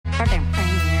1,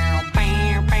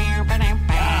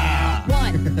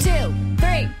 2,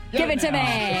 3. Give it to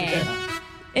me.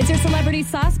 It's your celebrity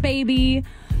sauce, baby.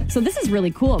 So this is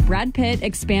really cool. Brad Pitt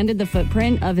expanded the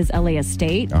footprint of his LA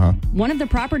estate. One of the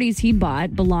properties he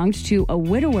bought belonged to a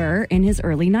widower in his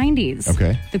early 90s.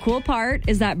 Okay. The cool part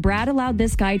is that Brad allowed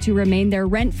this guy to remain there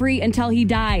rent-free until he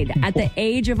died at the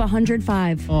age of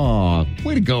 105. Oh,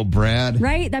 way to go, Brad.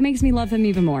 Right? That makes me love him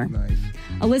even more. Nice.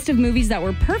 A list of movies that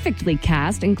were perfectly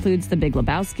cast includes The Big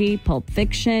Lebowski, Pulp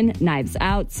Fiction, Knives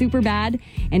Out, Superbad,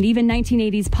 and even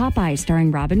 1980s Popeye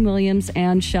starring Robin Williams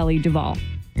and Shelley Duvall.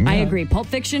 Yeah. I agree. Pulp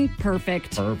Fiction,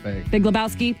 perfect. Perfect. Big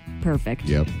Lebowski, perfect.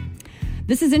 Yep.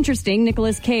 This is interesting.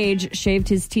 Nicolas Cage shaved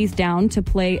his teeth down to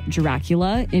play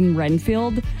Dracula in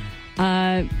Renfield,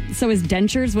 so his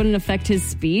dentures wouldn't affect his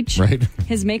speech. Right.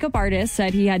 His makeup artist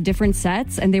said he had different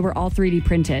sets, and they were all 3D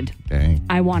printed. Dang.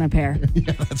 I want a pair.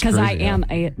 Yeah, that's because I crazy, am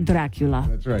a Dracula.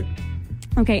 That's right.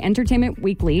 Okay, Entertainment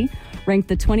Weekly ranked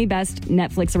the 20 best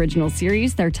Netflix original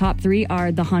series. Their top 3 are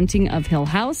The Haunting of Hill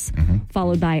House,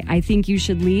 followed by I Think You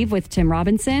Should Leave with Tim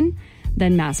Robinson,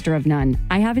 then Master of None.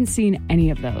 I haven't seen any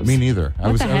of those. Me neither. I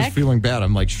was the heck? feeling bad.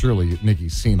 I'm like, surely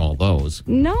Nikki's seen all those.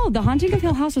 No, The Haunting of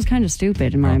Hill House was kind of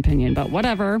stupid in my opinion, but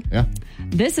whatever. Yeah.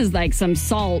 This is like some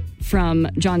salt from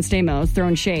John Stamos,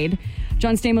 throwing shade.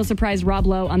 John Stamos surprised Rob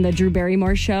Lowe on the Drew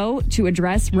Barrymore show to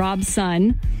address Rob's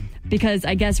son, because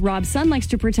I guess Rob's son likes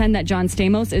to pretend that John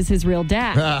Stamos is his real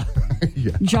dad.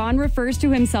 Yeah. John refers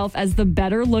to himself as the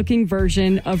better-looking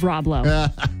version of Rob Lowe.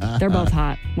 They're both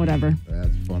hot. Whatever.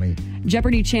 That's funny.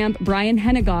 Jeopardy champ Brian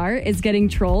Hennigar is getting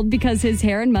trolled because his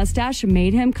hair and mustache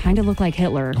made him kind of look like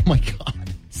Hitler. Oh, my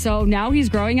God. So now he's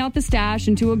growing out the stash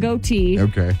into a goatee.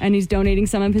 Okay. And he's donating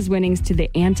some of his winnings to the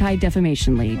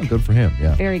Anti-Defamation League. Oh, good for him,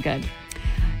 yeah. Very good.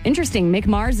 Interesting. Mick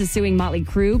Mars is suing Motley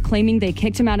Crue, claiming they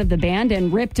kicked him out of the band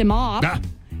and ripped him off.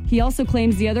 He also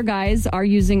claims the other guys are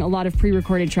using a lot of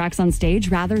pre-recorded tracks on stage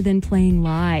rather than playing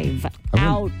live.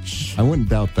 Ouch. I wouldn't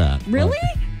doubt that. Really?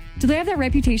 Do they have that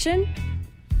reputation?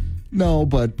 No,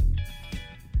 but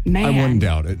Man. I wouldn't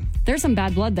doubt it. There's some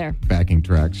bad blood there. Backing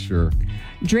tracks, sure.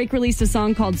 Drake released a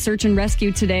song called Search and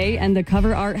Rescue today, and the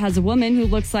cover art has a woman who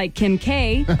looks like Kim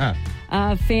K.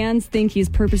 Fans think he's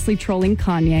purposely trolling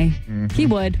Kanye. He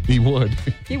would. He would.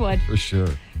 He would. For sure.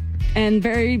 And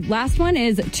very last one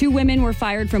is 2 women were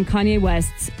fired from Kanye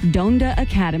West's Donda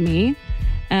Academy.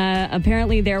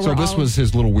 Apparently there were So this was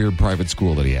his little weird private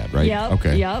school that he had, right? Yep,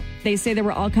 Okay. yep. They say there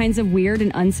were all kinds of weird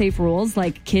and unsafe rules,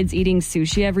 like kids eating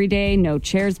sushi every day, no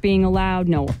chairs being allowed,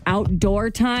 no outdoor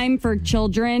time for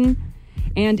children,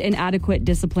 and inadequate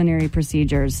disciplinary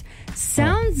procedures.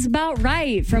 Sounds about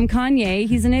right from Kanye.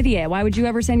 He's an idiot. Why would you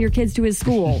ever send your kids to his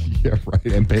school? Yeah, right.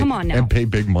 And pay, Come on now. And pay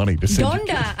big money to send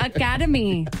your Donda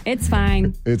Academy. It's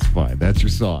fine. It's fine. That's your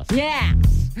sauce. Yeah.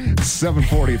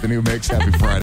 7:40 at the new Mix. Happy Friday.